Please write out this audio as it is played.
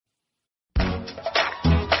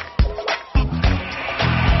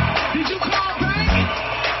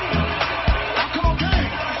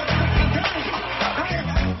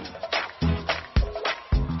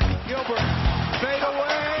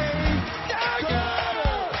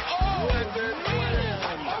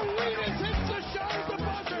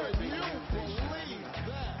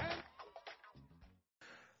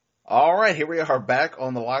All right, here we are back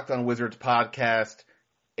on the Locked On Wizards podcast.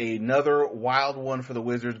 Another wild one for the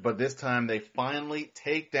Wizards, but this time they finally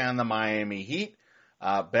take down the Miami Heat.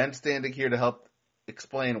 Ben standing here to help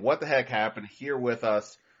explain what the heck happened here with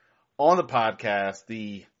us on the podcast.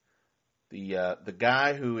 The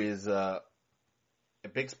guy who is a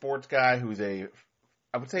big sports guy who's I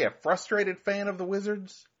would say a frustrated fan of the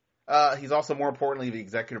Wizards. He's also, more importantly, the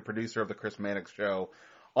executive producer of the Chris Mannix Show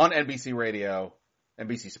on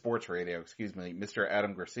NBC Sports Radio, Mr.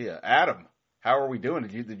 Adam Garcia. Adam, how are we doing?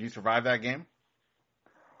 Did you survive that game?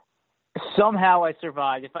 Somehow I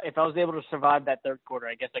survived. If I was able to survive that third quarter,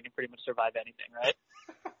 I guess I can pretty much survive anything, right?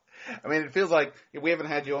 I mean, it feels like if we haven't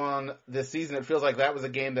had you on this season, it feels like that was a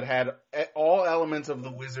game that had all elements of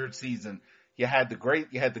the Wizards season. You had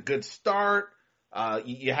the good start.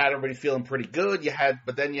 You had everybody feeling pretty good. You had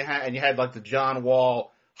like the John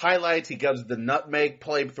Wall highlights. He gives the nutmeg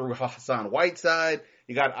play through Hassan Whiteside.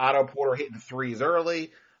 You got Otto Porter hitting threes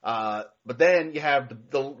early. But then you have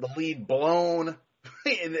the lead blown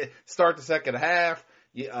in the start the second half.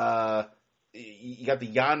 You got the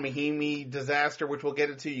Jan Mahimi disaster, which we'll get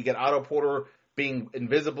into. You get Otto Porter being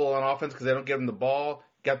invisible on offense because they don't give him the ball.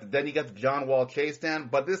 Then you got the John Wall chase down.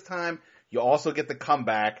 But this time you also get the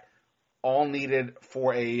comeback, all needed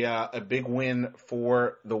for a big win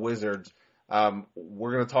for the Wizards.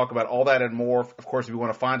 We're going to talk about all that and more. Of course, if you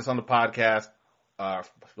want to find us on the podcast,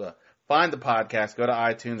 find the podcast, go to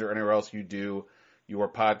iTunes or anywhere else you do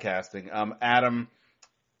your podcasting. Adam,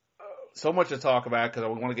 so much to talk about because I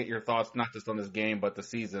want to get your thoughts not just on this game but the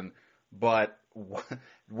season. But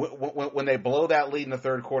when they blow that lead in the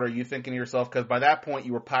third quarter, are you thinking to yourself, because by that point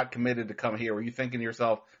you were pot committed to come here, were you thinking to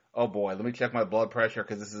yourself, oh boy, let me check my blood pressure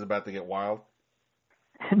because this is about to get wild?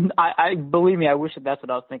 I believe me, I wish that's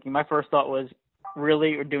what I was thinking. My first thought was,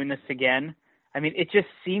 really, we're doing this again? I mean, it just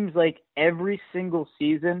seems like every single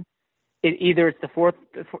season, either it's the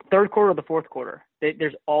third quarter or the fourth quarter.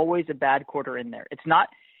 There's always a bad quarter in there. It's not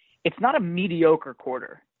a mediocre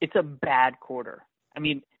quarter. It's a bad quarter. I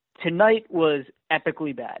mean, tonight was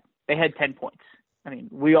epically bad. They had 10 points. I mean,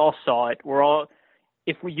 we all saw it.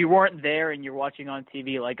 If you weren't there and you're watching on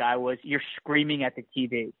TV like I was, you're screaming at the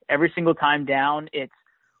TV. Every single time down, it's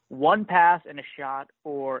one pass and a shot,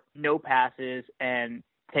 or no passes and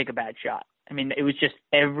take a bad shot. I mean, it was just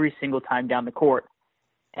every single time down the court.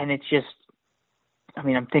 And it's just, I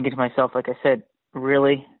mean, I'm thinking to myself, like I said,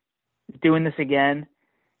 really doing this again?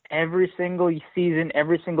 Every single season,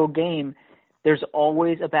 every single game, there's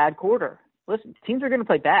always a bad quarter. Listen, teams are going to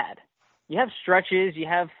play bad. You have stretches, you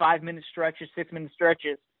have 5-minute stretches, 6-minute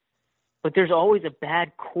stretches, but there's always a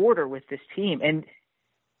bad quarter with this team. And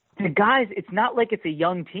the guys, it's not like it's a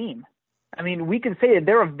young team. I mean, we can say that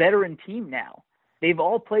they're a veteran team now. They've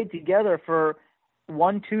all played together for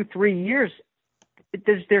 1, 2, 3 years.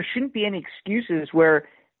 There shouldn't be any excuses where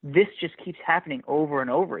this just keeps happening over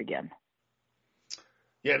and over again.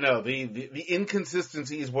 Yeah, no, the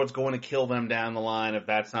inconsistency is what's going to kill them down the line if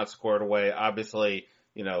that's not squared away. Obviously,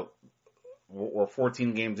 you know, we're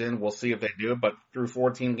 14 games in. We'll see if they do it, but through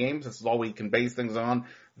 14 games, this is all we can base things on.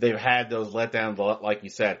 They've had those letdowns, like you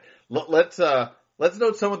said. Let's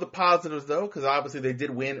note some of the positives, though, because obviously they did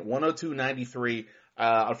win 102-93.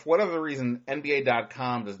 For whatever reason,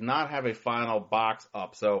 NBA.com does not have a final box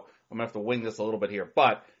up, so I'm going to have to wing this a little bit here.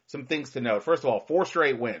 But some things to note. First of all, 4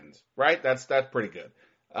 straight wins, right? That's pretty good.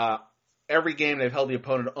 Every game they've held the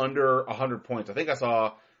opponent under 100 points. I think I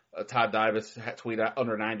saw Todd Davis tweet out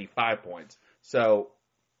under 95 points. So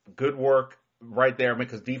good work right there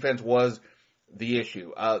because defense was the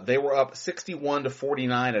issue. They were up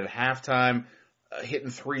 61-49 at halftime, hitting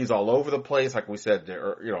threes all over the place. Like we said,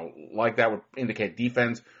 like that would indicate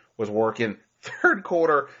defense was working. Third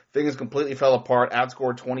quarter, things completely fell apart.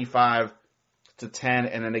 Outscored 25-10,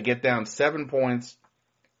 and then they get down 7 points.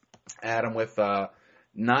 Adam with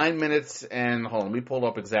 9 minutes and hold on, let me pull it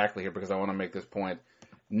up exactly here because I want to make this point.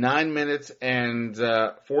 9 minutes and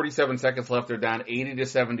 47 seconds left. They're down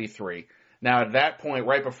 80-73. Now, at that point,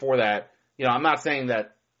 right before that, I'm not saying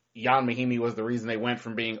that Jan Mahimi was the reason they went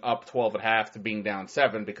from being up 12 at half to being down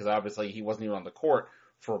 7 because obviously he wasn't even on the court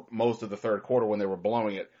for most of the third quarter when they were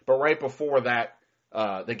blowing it. But right before that,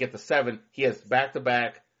 they get to 7. He has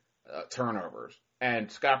back-to-back turnovers. And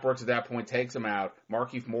Scott Brooks at that point takes him out.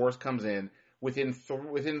 Markieff Morris comes in. Within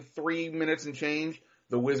 3 minutes and change,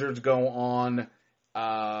 the Wizards go on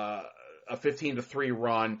a 15-3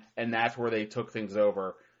 run, and that's where they took things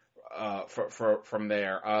over from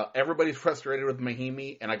there. Everybody's frustrated with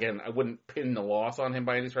Mahimi, and again, I wouldn't pin the loss on him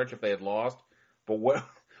by any stretch if they had lost. But what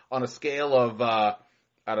on a scale of I'm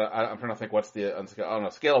trying to think on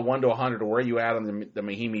a scale of 1 to 100, where are you at on the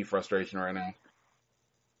Mahimi frustration right now?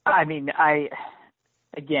 I mean,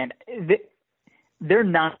 they're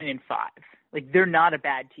 9-5. Like, they're not a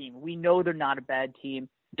bad team. We know they're not a bad team.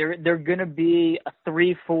 They're going to be a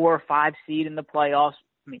 3, 4, 5 seed in the playoffs.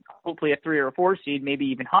 I mean, hopefully a 3 or a 4 seed, maybe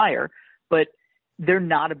even higher. But they're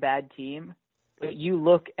not a bad team. But you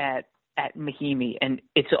look at Mahinmi, and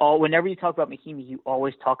it's all, whenever you talk about Mahinmi, you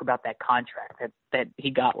always talk about that contract that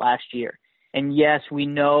he got last year. And yes, we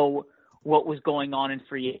know what was going on in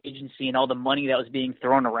free agency and all the money that was being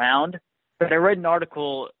thrown around. But I read an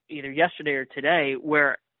article either yesterday or today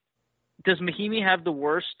where, does Mahinmi have the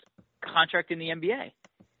worst contract in the NBA?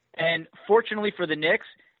 And fortunately for the Knicks,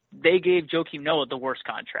 they gave Joakim Noah the worst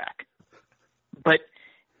contract. But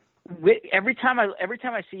every time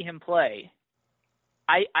I see him play,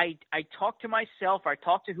 I talk to myself, I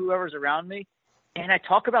talk to whoever's around me, and I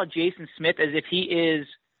talk about Jason Smith as if he is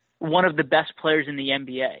one of the best players in the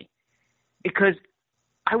NBA. Because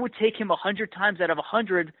I would take him 100 times out of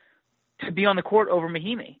 100 to be on the court over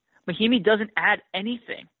Mahinmi. Mahinmi doesn't add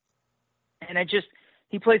anything. And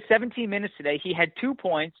he played 17 minutes today. He had 2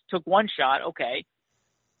 points, took 1 shot, okay.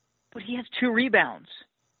 But he has 2 rebounds.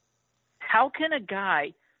 How can a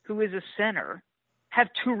guy who is a center have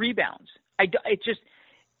 2 rebounds?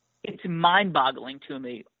 It's mind-boggling to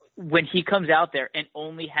me when he comes out there and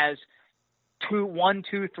only has 1,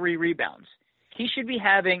 2, 3 rebounds. He should be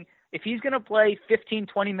having, if he's going to play 15,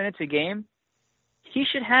 20 minutes a game, he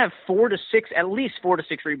should have 4 to 6, at least 4 to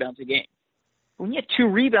 6 rebounds a game. When you have 2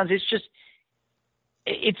 rebounds,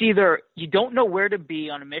 it's either you don't know where to be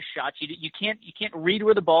on a missed shot, you can't read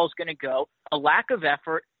where the ball is going to go, a lack of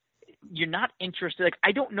effort, you're not interested. Like,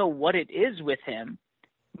 I don't know what it is with him,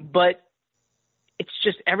 but it's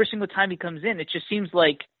just every single time he comes in, it just seems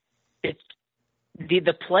like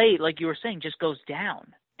the play, like you were saying, just goes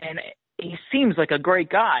down. And he seems like a great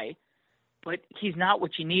guy, but he's not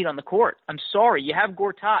what you need on the court. I'm sorry. You have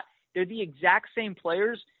Gortat. They're the exact same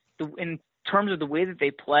players in terms of the way that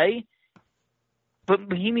they play. But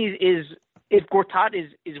Mahinmi if Gortat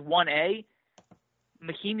is 1A,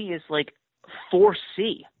 Mahinmi is like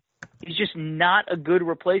 4C. He's just not a good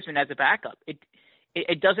replacement as a backup.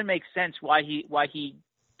 It doesn't make sense why he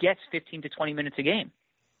gets 15 to 20 minutes a game.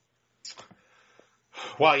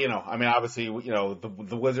 Well, I mean, obviously,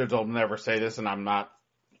 the Wizards will never say this, and I'm not.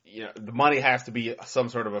 The money has to be some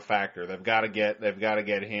sort of a factor. They've got to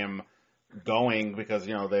get him going because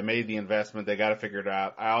they made the investment. They got to figure it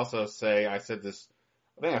out. I said this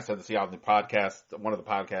on the podcast, one of the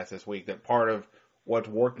podcasts this week, that part of what's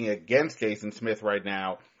working against Jason Smith right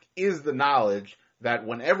now is the knowledge that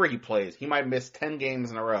whenever he plays, he might miss 10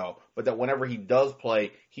 games in a row, but that whenever he does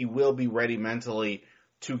play, he will be ready mentally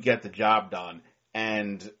to get the job done.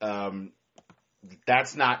 And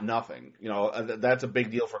that's not nothing. That's a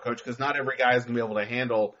big deal for a coach because not every guy is going to be able to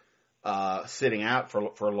handle sitting out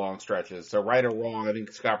for long stretches. So right or wrong, I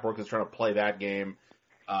think Scott Brooks is trying to play that game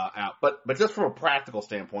out. But just from a practical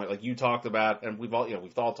standpoint, like you talked about, and we've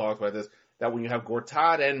all talked about this, that when you have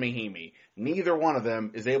Gortat and Mahinmi, neither one of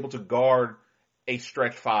them is able to guard a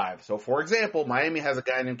stretch 5. So, for example, Miami has a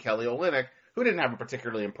guy named Kelly Olynyk who didn't have a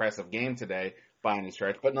particularly impressive game today by any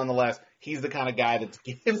stretch, but nonetheless, he's the kind of guy that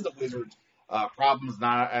gives the Wizards problems. And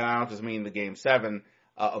I don't just mean the Game 7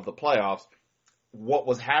 of the playoffs. What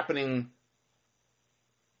was happening,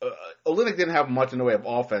 Olynyk didn't have much in the way of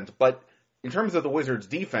offense, but in terms of the Wizards'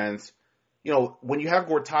 defense, when you have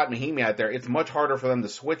Gortat and Mahinmi out there, it's much harder for them to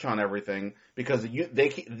switch on everything because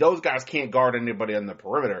those guys can't guard anybody on the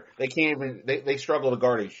perimeter. They can't even they struggle to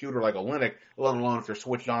guard a shooter like Olynyk, let alone if they're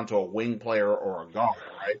switched on to a wing player or a guard,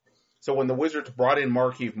 right? So when the Wizards brought in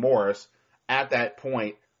Markieff Morris at that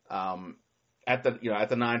point, at the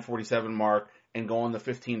 9:47 mark and go on the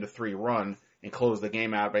 15-3 run and close the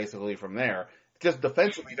game out basically from there, just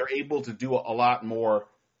defensively they're able to do a lot more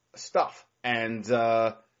stuff and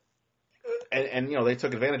they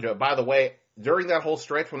took advantage of it. By the way, during that whole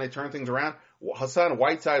stretch when they turned things around, Hassan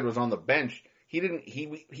Whiteside was on the bench.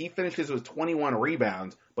 He finishes with 21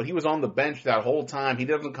 rebounds, but he was on the bench that whole time. He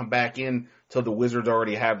doesn't come back in till the Wizards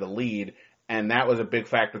already have the lead, and that was a big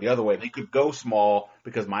factor the other way. They could go small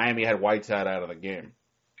because Miami had Whiteside out of the game.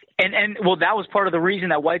 And well, that was part of the reason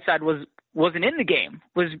that Whiteside wasn't in the game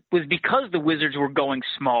was because the Wizards were going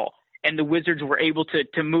small, and the Wizards were able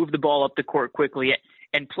to move the ball up the court quickly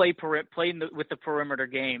and play with the perimeter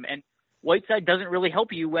game. And Whiteside doesn't really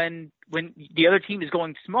help you when the other team is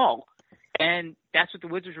going small. And that's what the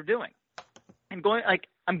Wizards were doing. And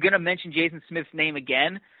I'm going to mention Jason Smith's name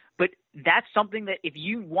again, but that's something that if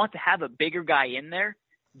you want to have a bigger guy in there,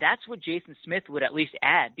 that's what Jason Smith would at least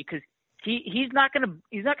add, because he's not going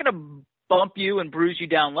to bump you and bruise you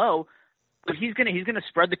down low, but he's going to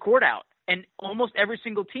spread the court out. And almost every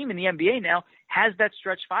single team in the NBA now has that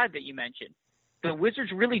stretch five that you mentioned. The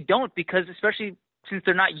Wizards really don't, because especially since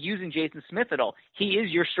they're not using Jason Smith at all. He is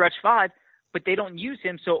your stretch five, but they don't use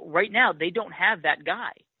him. So right now they don't have that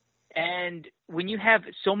guy. And when you have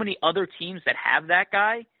so many other teams that have that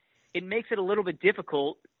guy, it makes it a little bit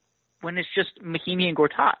difficult when it's just Mahinmi and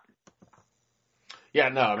Gortat. Yeah,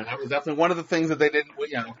 no, I mean, that was definitely one of the things that they didn't,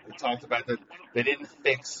 we talked about, that they didn't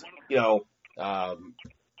fix.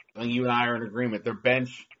 I think you and I are in agreement. Their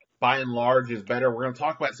bench, by and large, is better. We're going to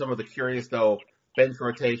talk about some of the curious, though, bench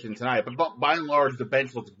rotation tonight. But by and large, the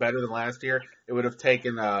bench looks better than last year. It would have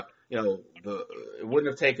taken, it wouldn't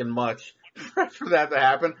have taken much for that to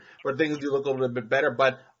happen, but things do look a little bit better.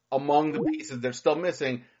 But among the pieces, they're still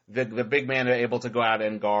missing the big man able to go out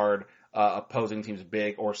and guard opposing teams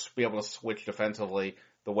big, or be able to switch defensively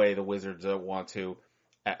the way the Wizards want to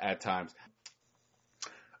at times.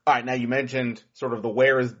 All right, now you mentioned sort of the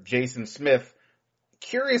where is Jason Smith.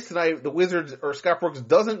 Curious tonight, the Wizards, or Scott Brooks,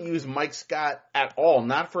 doesn't use Mike Scott at all,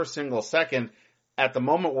 not for a single second. At the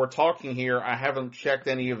moment we're talking here, I haven't checked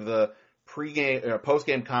any of the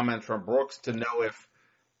post-game comments from Brooks to know if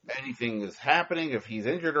anything is happening, if he's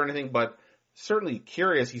injured or anything, but certainly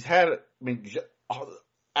curious. He's had,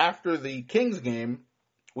 after the Kings game,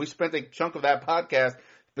 we spent a chunk of that podcast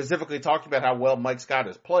specifically talking about how well Mike Scott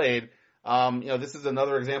has played. This is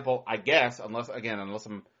another example, I guess, unless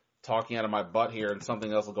I'm talking out of my butt here and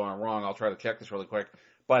something else is going wrong. I'll try to check this really quick.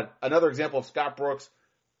 But another example of Scott Brooks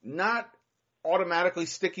not automatically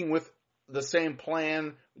sticking with the same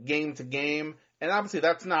plan game to game. And obviously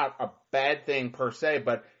that's not a bad thing per se,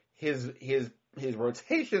 but his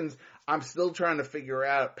rotations, I'm still trying to figure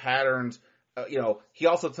out patterns. He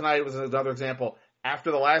also tonight was another example.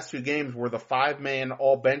 After the last two games where the 5-man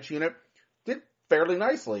all bench unit did fairly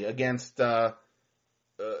nicely against, in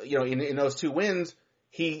those two wins,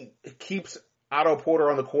 he keeps Otto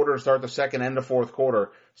Porter on the court to start the second and the fourth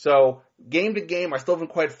quarter. So game to game, I still haven't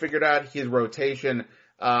quite figured out his rotation.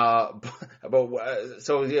 So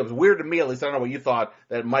it was weird to me, at least. I don't know what you thought,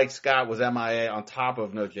 that Mike Scott was MIA on top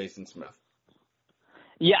of no Jason Smith.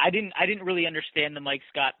 Yeah, I didn't really understand the Mike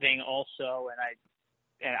Scott thing also,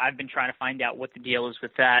 and I've been trying to find out what the deal is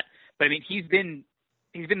with that. But I mean, he's been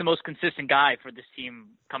the most consistent guy for this team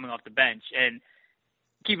coming off the bench, and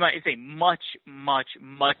keep in mind, it's a much, much,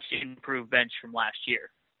 much improved bench from last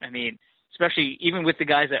year. I mean, especially even with the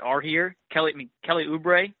guys that are here, Kelly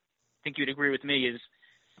Oubre, I think you'd agree with me,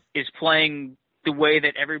 is playing the way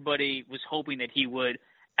that everybody was hoping that he would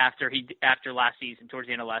after last season, towards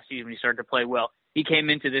the end of last season when he started to play well. He came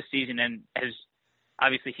into this season and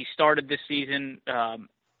obviously he started this season, and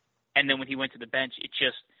then when he went to the bench, it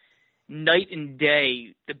just night and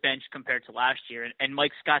day, the bench compared to last year. And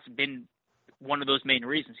Mike Scott's been one of those main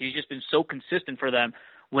reasons. He's just been so consistent for them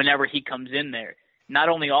whenever he comes in there, not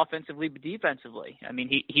only offensively but defensively. I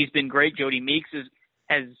mean, he's been great. Jody Meeks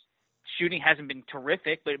has shooting hasn't been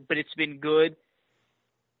terrific, but it's been good.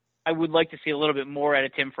 I would like to see a little bit more out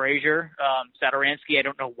of Tim Frazier. Satoransky, I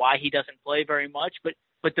don't know why he doesn't play very much,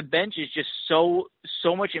 but the bench is just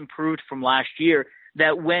so much improved from last year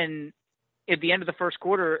that when at the end of the first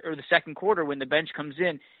quarter or the second quarter, when the bench comes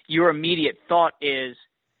in, your immediate thought is,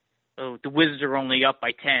 oh, the Wizards are only up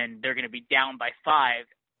by 10. They're going to be down by 5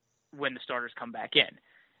 when the starters come back in.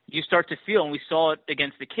 You start to feel, and we saw it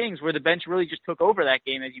against the Kings, where the bench really just took over that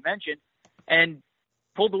game, as you mentioned, and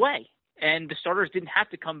pulled away. And the starters didn't have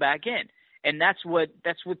to come back in. And that's what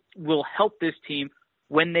will help this team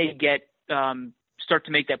when they get start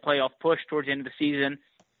to make that playoff push towards the end of the season.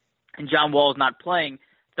 And John Wall is not playing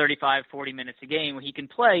 35, 40 minutes a game when he can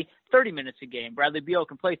play 30 minutes a game. Bradley Beal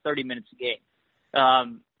can play 30 minutes a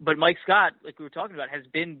game. But Mike Scott, like we were talking about, has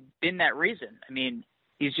been that reason. I mean,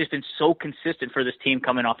 he's just been so consistent for this team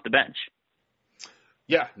coming off the bench.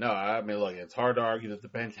 Yeah, no, I mean, look, it's hard to argue that the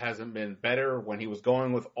bench hasn't been better. When he was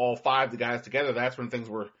going with all 5 of the guys together, that's when things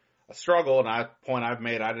were a struggle. And I've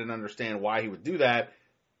made, I didn't understand why he would do that.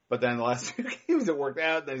 But then the last 2 games it worked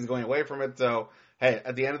out. Then he's going away from it. So, hey,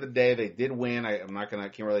 at the end of the day, they did win. I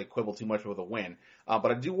can't really quibble too much with a win.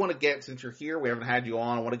 But I do want to get, since you're here, we haven't had you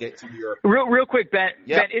on. I want to get to your real quick, Ben.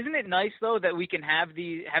 Yeah. Ben, isn't it nice though that we can have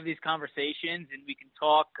these conversations and we can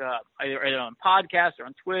talk either on podcasts or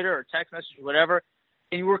on Twitter or text message or whatever,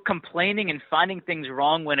 and we're complaining and finding things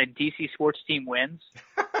wrong when a DC sports team wins?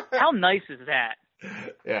 How nice is that?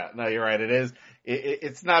 Yeah, no, you're right. It is.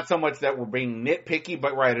 It's not so much that we're being nitpicky,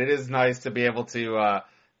 but right, it is nice to be able to.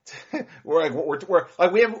 We're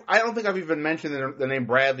like we have. I don't think I've even mentioned the name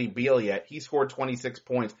Bradley Beal yet. He scored 26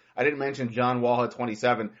 points. I didn't mention John Wall had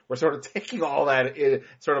 27. We're sort of taking all that. They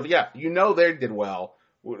did well,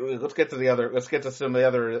 let's get to some of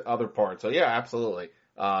the other parts. So yeah, absolutely.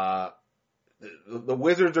 The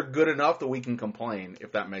Wizards are good enough that we can complain,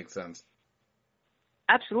 if that makes sense.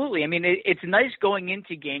 Absolutely. I mean, it's nice going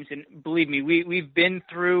into games, and believe me, we've been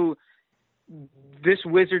through this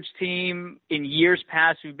Wizards team in years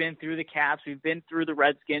past. We've been through the Caps. We've been through the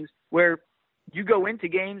Redskins, where you go into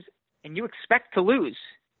games and you expect to lose.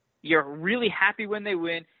 You're really happy when they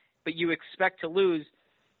win, but you expect to lose.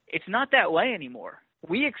 It's not that way anymore.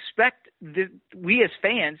 We as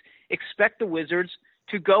fans expect the Wizards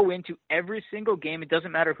to go into every single game. It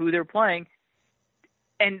doesn't matter who they're playing,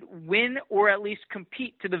 and win or at least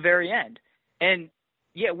compete to the very end. And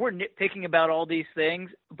yeah, we're nitpicking about all these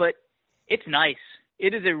things, but it's nice.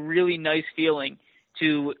 It is a really nice feeling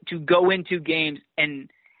to go into games and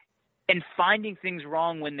finding things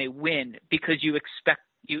wrong when they win because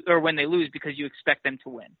or when they lose because you expect them to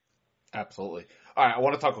win. Absolutely. All right, I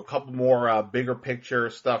want to talk a couple more bigger picture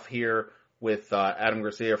stuff here with Adam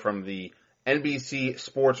Garcia from the NBC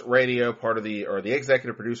Sports Radio, the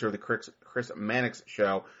executive producer of the Chris Mannix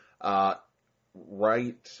Show,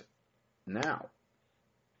 right now.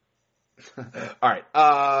 All right.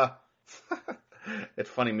 It's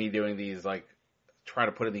funny me doing these, like, trying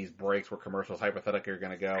to put in these breaks where commercials hypothetically are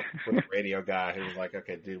going to go with the radio guy who's like,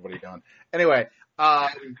 okay, dude, what are you doing? Anyway,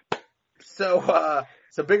 so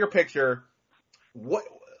bigger picture,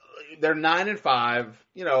 they're 9-5,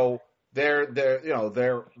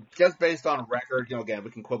 they're just based on record. Again,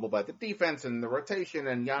 we can quibble about the defense and the rotation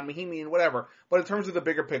and Jan Mahimi and whatever, but in terms of the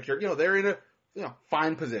bigger picture, they're in a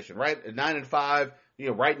fine position, right? At 9-5,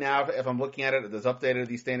 right now, if I'm looking at it, as updated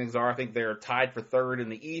these standings are, I think they're tied for third in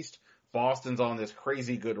the East. Boston's on this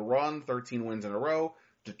crazy good run, 13 wins in a row.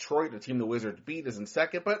 Detroit, the team the Wizards beat, is in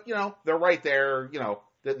second, but they're right there.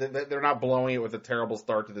 They're not blowing it with a terrible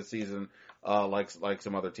start to the season, like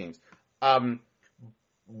some other teams.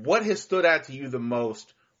 What has stood out to you the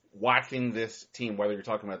most watching this team, whether you're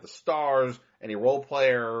talking about the stars, any role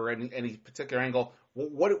player, or any particular angle?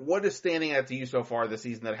 What is standing out to you so far this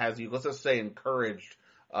season that has you, let's just say, encouraged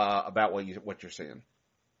about what you're seeing?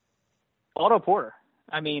 Otto Porter.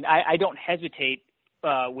 I mean, I don't hesitate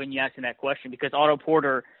when you ask me that question, because Otto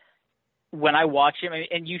Porter, when I watch him,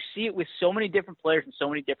 and you see it with so many different players in so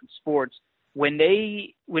many different sports, when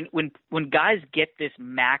guys get this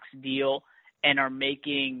max deal and are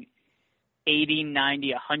making $80,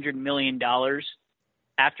 $90, $100 million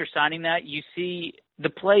after signing that, you see the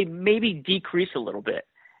play maybe decrease a little bit.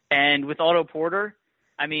 And with Otto Porter,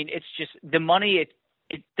 I mean, it's just the money.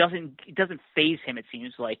 It doesn't faze him. It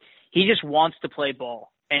seems like he just wants to play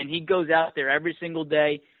ball, and he goes out there every single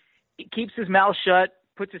day. He keeps his mouth shut,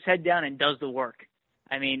 puts his head down, and does the work.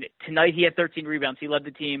 I mean, tonight he had 13 rebounds. He led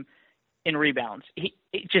the team in rebounds.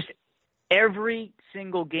 Every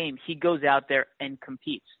single game he goes out there and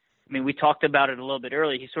competes. I mean, we talked about it a little bit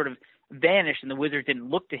earlier. He sort of vanished, and the Wizards didn't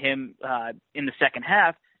look to him in the second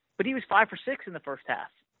half, but he was 5 for 6 in the first half.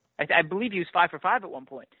 I believe he was 5 for 5 at one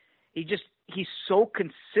point. He's so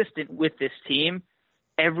consistent with this team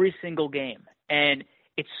every single game. And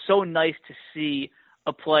it's so nice to see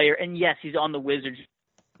a player. And yes, he's on the Wizards.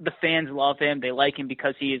 The fans love him. They like him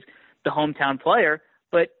because he is the hometown player.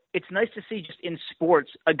 But it's nice to see just in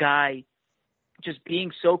sports a guy just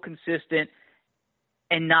being so consistent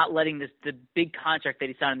and not letting the big contract that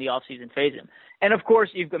he signed in the offseason phase him. And of course,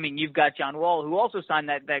 you've got John Wall, who also signed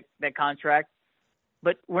that contract.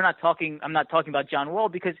 But I'm not talking about John Wall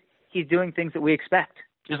because he's doing things that we expect.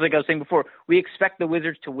 Just like I was saying before, we expect the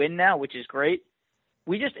Wizards to win now, which is great.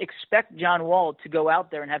 We just expect John Wall to go out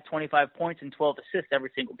there and have 25 points and 12 assists every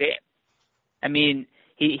single game. I mean,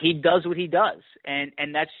 he does what he does, and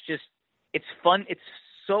that's just, it's fun. It's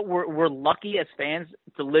so we're lucky as fans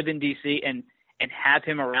to live in DC and have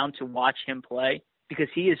him around to watch him play, because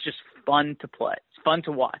he is just fun to play. It's fun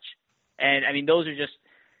to watch. And I mean, those are just,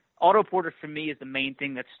 Otto Porter for me is the main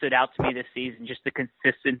thing that stood out to me this season, just the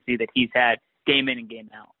consistency that he's had game in and game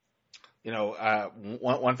out.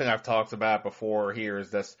 One thing I've talked about before here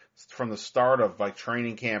is this, from the start of like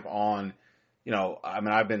training camp on,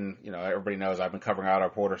 I've been, everybody knows I've been covering Otto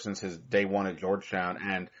Porter since his day one at Georgetown,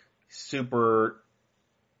 and super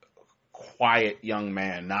quiet young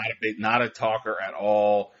man, not a talker at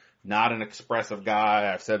all, not an expressive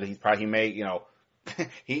guy. I've said that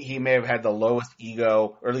he may have had the lowest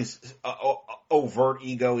ego, or at least overt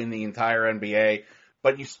ego in the entire NBA.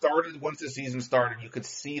 But once the season started, you could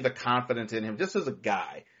see the confidence in him just as a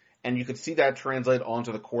guy. And you could see that translate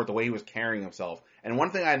onto the court, the way he was carrying himself. And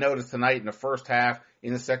one thing I noticed tonight in the first half,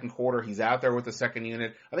 in the second quarter, he's out there with the second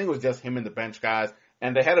unit. I think it was just him and the bench guys.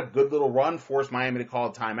 And they had a good little run, forced Miami to call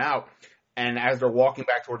a timeout. And as they're walking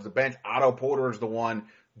back towards the bench, Otto Porter is the one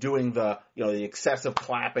doing the excessive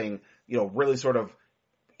clapping, really sort of,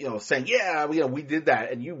 saying, yeah, we did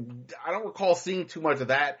that. And I don't recall seeing too much of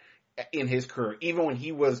that in his career, even when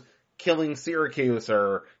he was killing Syracuse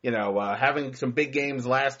or, having some big games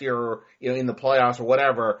last year or, in the playoffs or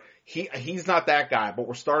whatever. He's not that guy, but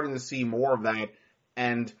we're starting to see more of that.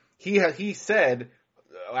 And he said,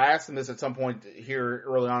 I asked him this at some point here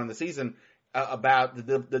early on in the season, about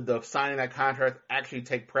the signing that contract actually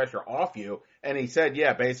take pressure off you. And he said,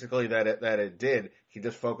 yeah, basically that it did. He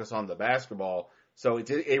just focused on the basketball. So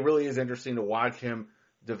it really is interesting to watch him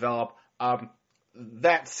develop.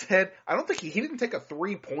 That said, I don't think he didn't take a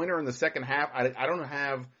 3-pointer in the second half. I don't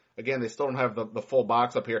have, again, they still don't have the full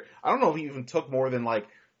box up here. I don't know if he even took more than like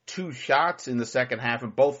 2 shots in the second half,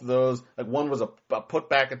 and both of those, like one was a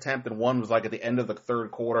putback attempt and one was like at the end of the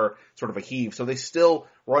third quarter, sort of a heave. So they still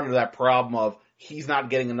run into that problem of he's not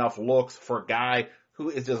getting enough looks for a guy who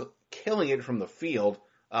is just killing it from the field,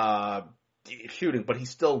 shooting, but he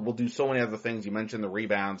still will do so many other things. You mentioned the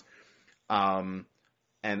rebounds, and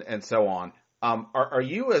so on. Are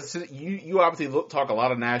you you obviously talk a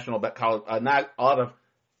lot of national college, not a lot of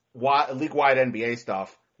league-wide NBA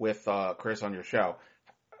stuff with Chris on your show.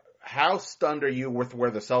 How stunned are you with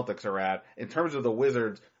where the Celtics are at in terms of the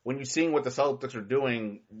Wizards when you're seeing what the Celtics are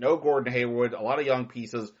doing? No Gordon Hayward, a lot of young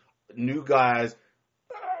pieces, new guys.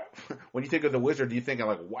 When you think of the Wizards, you think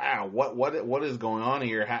like, wow, what is going on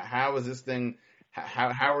here? How is this thing?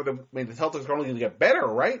 How are the Celtics are only going to get better,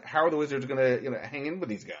 right? How are the Wizards going to hang in with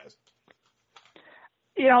these guys?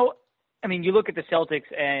 You look at the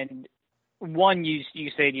Celtics, and one, you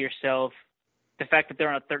say to yourself, the fact that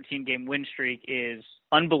they're on a 13-game win streak is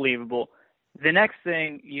unbelievable. The next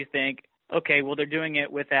thing you think, okay, well, they're doing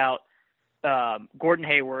it without Gordon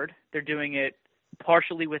Hayward. They're doing it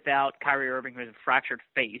partially without Kyrie Irving, who has a fractured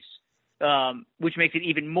face, which makes it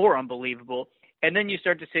even more unbelievable. And then you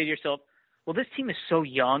start to say to yourself, well, this team is so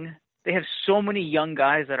young. They have so many young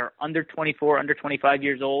guys that are under 24, under 25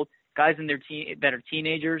 years old, guys in their that are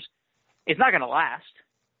teenagers. It's not going to last,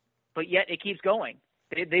 but yet it keeps going.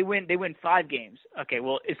 They win 5 games. Okay,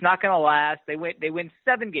 well, it's not going to last. They win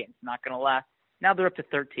 7 games. Not going to last. Now they're up to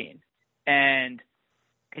 13. And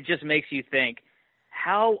it just makes you think,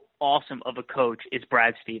 how awesome of a coach is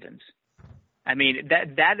Brad Stevens? I mean,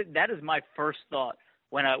 that is my first thought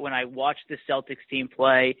when I watch the Celtics team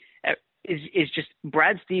play. Is just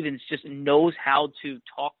Brad Stevens just knows how to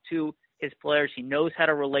talk to his players. He knows how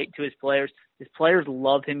to relate to his players. His players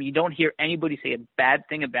love him. You don't hear anybody say a bad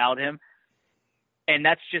thing about him. And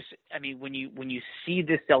that's just, when you see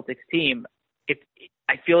this Celtics team,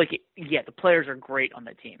 I feel like, the players are great on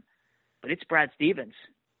that team, but it's Brad Stevens.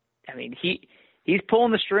 He's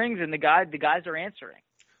pulling the strings, and the guys are answering.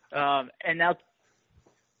 And now,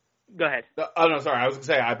 go ahead. Oh no, sorry. I was gonna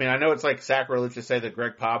say. I know it's like sacrilege to say that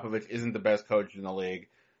Greg Popovich isn't the best coach in the league,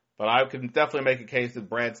 but I can definitely make a case that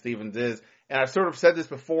Brad Stevens is. And I've sort of said this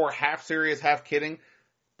before, half serious, half kidding.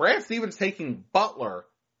 Brad Stevens taking Butler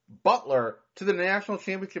to the national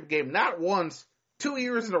championship game not once, 2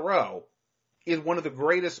 years in a row is one of the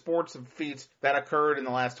greatest sports feats that occurred in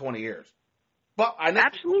the last 20 years. But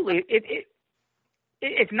absolutely,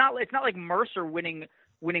 it's not like Mercer winning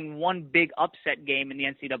one big upset game in the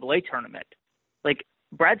NCAA tournament. Like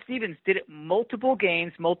Brad Stevens did it multiple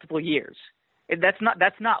games, multiple years. That's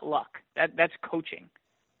not luck. That's coaching.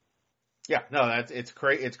 Yeah, no, it's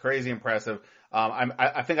crazy impressive.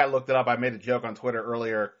 I think I looked it up. I made a joke on Twitter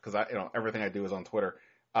earlier because everything I do is on Twitter.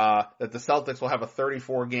 That the Celtics will have a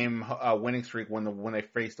 34-game winning streak when they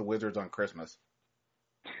face the Wizards on Christmas.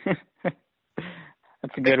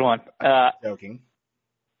 That's a good one. Joking.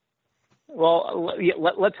 Well,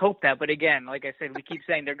 let's hope that. But again, like I said, we keep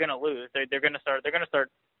saying they're going to lose. They're going to start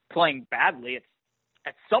playing badly.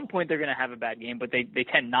 At some point they're going to have a bad game, but they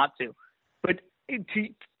tend not to. But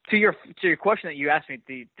to your question that you asked me at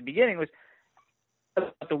the beginning was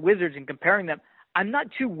about the Wizards and comparing them. I'm not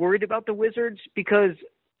too worried about the Wizards because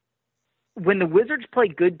when the Wizards play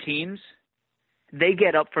good teams, they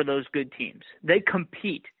get up for those good teams. They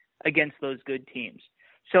compete against those good teams.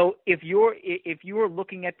 So if you're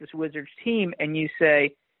looking at this Wizards team and you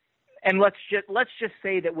say, and let's just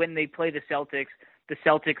say that when they play the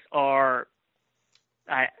Celtics are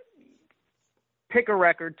pick a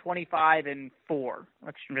record 25-4.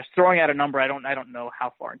 I'm just throwing out a number. I don't know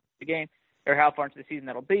how far into the game or how far into the season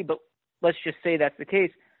that'll be, but let's just say that's the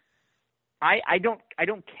case. I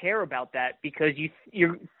don't care about that because you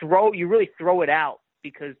really throw it out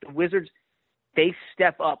because the Wizards, they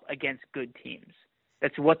step up against good teams.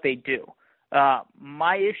 That's what they do.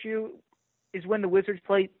 My issue is when the Wizards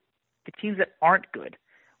play the teams that aren't good,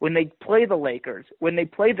 when they play the Lakers, when they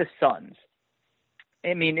play the Suns.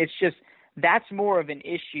 I mean, it's just that's more of an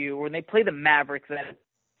issue. When they play the Mavericks that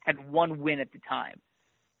had one win at the time.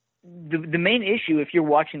 The main issue, if you're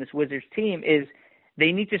watching this Wizards team, is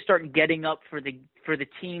they need to start getting up for the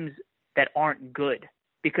teams that aren't good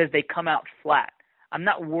because they come out flat. I'm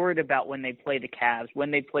not worried about when they play the Cavs, when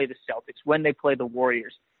they play the Celtics, when they play the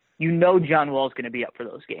Warriors. You know John Wall's going to be up for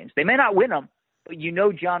those games. They may not win them, but you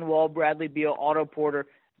know John Wall, Bradley Beal, Otto Porter,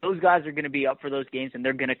 those guys are going to be up for those games and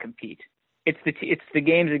they're going to compete. It's the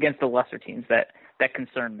games against the lesser teams that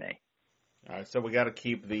concern me. All right, so we got to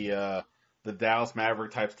keep the Dallas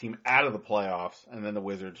Maverick types team out of the playoffs, and then the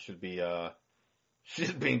Wizards should be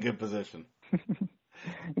in good position.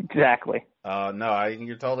 Exactly.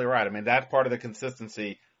 You're totally right. I mean, that's part of the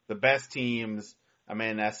consistency. The best teams. I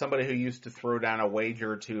mean, as somebody who used to throw down a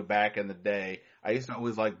wager or two back in the day, I used to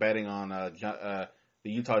always like betting on the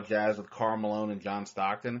Utah Jazz with Karl Malone and John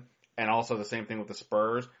Stockton, and also the same thing with the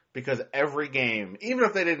Spurs, because every game, even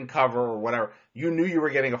if they didn't cover or whatever, you knew you were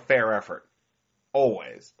getting a fair effort.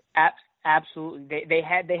 Always. Absolutely. They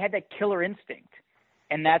had that killer instinct,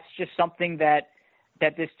 and that's just something that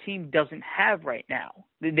this team doesn't have right now.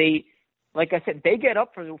 They, like I said, they get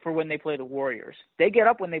up for when they play the Warriors. They get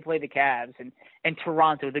up when they play the Cavs and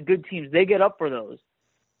Toronto, the good teams. They get up for those.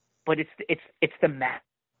 But it's the Mavs,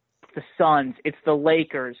 the Suns, it's the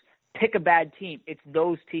Lakers. Pick a bad team. It's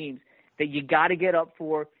those teams that you got to get up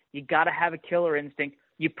for. You got to have a killer instinct.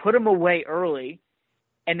 You put them away early,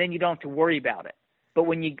 and then you don't have to worry about it. But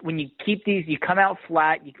when you keep these, you come out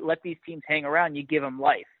flat. You let these teams hang around. You give them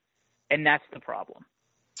life, and that's the problem.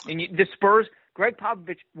 And the Spurs, Greg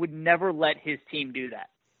Popovich would never let his team do that.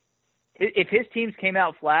 If his teams came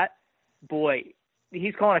out flat, boy,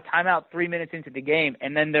 he's calling a timeout 3 minutes into the game,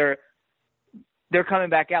 and then they're coming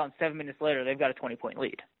back out, and 7 minutes later they've got a 20-point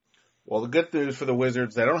lead. Well, the good news for the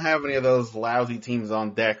Wizards, they don't have any of those lousy teams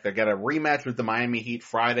on deck. They've got a rematch with the Miami Heat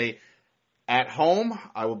Friday at home.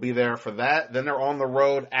 I will be there for that. Then they're on the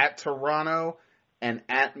road at Toronto and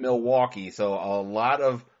at Milwaukee. So a lot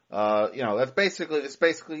of, it's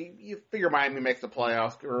basically, you figure Miami makes the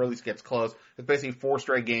playoffs or at least gets close. It's basically 4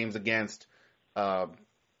 straight games against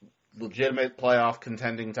legitimate playoff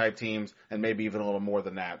contending type teams and maybe even a little more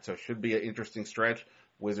than that. So it should be an interesting stretch.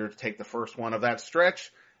 Wizards take the first one of that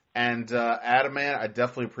stretch. And Adam, man, I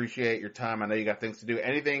definitely appreciate your time. I know you got things to do.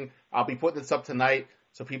 Anything, I'll be putting this up tonight,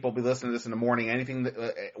 so people will be listening to this in the morning. Anything,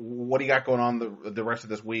 what do you got going on the rest of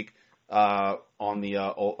this week on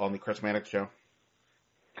the Chris Mannix Show?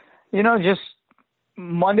 Just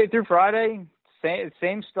Monday through Friday,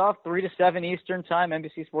 same stuff, 3 to 7 Eastern time,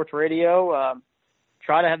 NBC Sports Radio.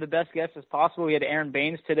 Try to have the best guests as possible. We had Aaron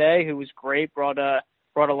Baines today, who was great, brought a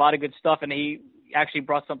lot of good stuff, and he actually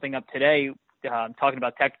brought something up today. Talking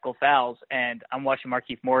about technical fouls, and I'm watching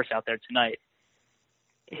Markieff Morris out there tonight.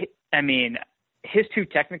 I mean, his 2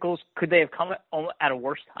 technicals, could they have come at a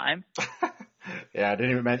worse time? Yeah, I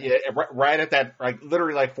didn't even mention. Yeah, right at that,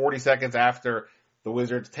 literally 40 seconds after the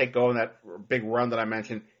Wizards take over that big run that I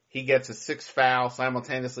mentioned, he gets a 6th foul,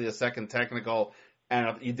 simultaneously a 2nd technical,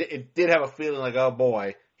 and it did have a feeling like, oh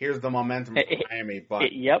boy, here's the momentum for Miami. But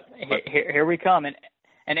here we come. And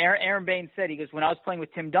Aaron Baines said, he goes, when I was playing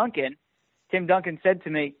with Tim Duncan said to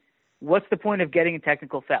me, what's the point of getting a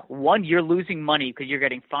technical foul? 1, you're losing money because you're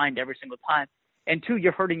getting fined every single time. And 2,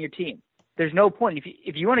 you're hurting your team. There's no point.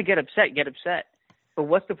 If you want to get upset, get upset. But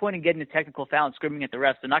what's the point in getting a technical foul and screaming at the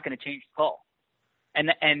refs? They're not going to change the call.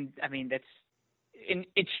 And I mean,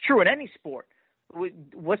 it's true in any sport.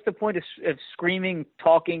 What's the point of screaming,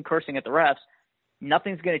 talking, cursing at the refs?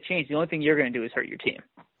 Nothing's going to change. The only thing you're going to do is hurt your team.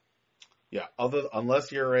 Yeah,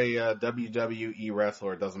 unless you're a WWE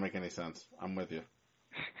wrestler, it doesn't make any sense. I'm with you.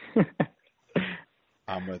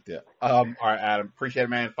 I'm with you. All right, Adam. Appreciate it,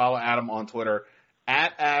 man. Follow Adam on Twitter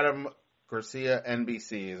at Adam Garcia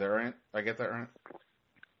NBC. Is that right? Did I get that right?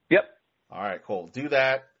 Yep. All right, cool. Do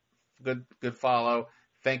that. Good follow.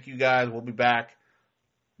 Thank you, guys. We'll be back.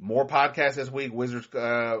 More podcasts this week. Wizards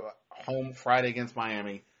home Friday against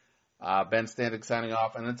Miami. Ben Standig signing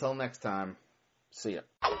off. And until next time, see ya.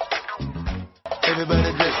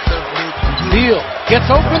 Beal gets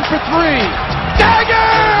open for 3. Dagger!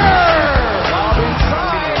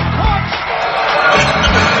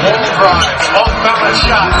 Long drive, long foul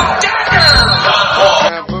shot.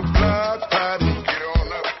 Dagger!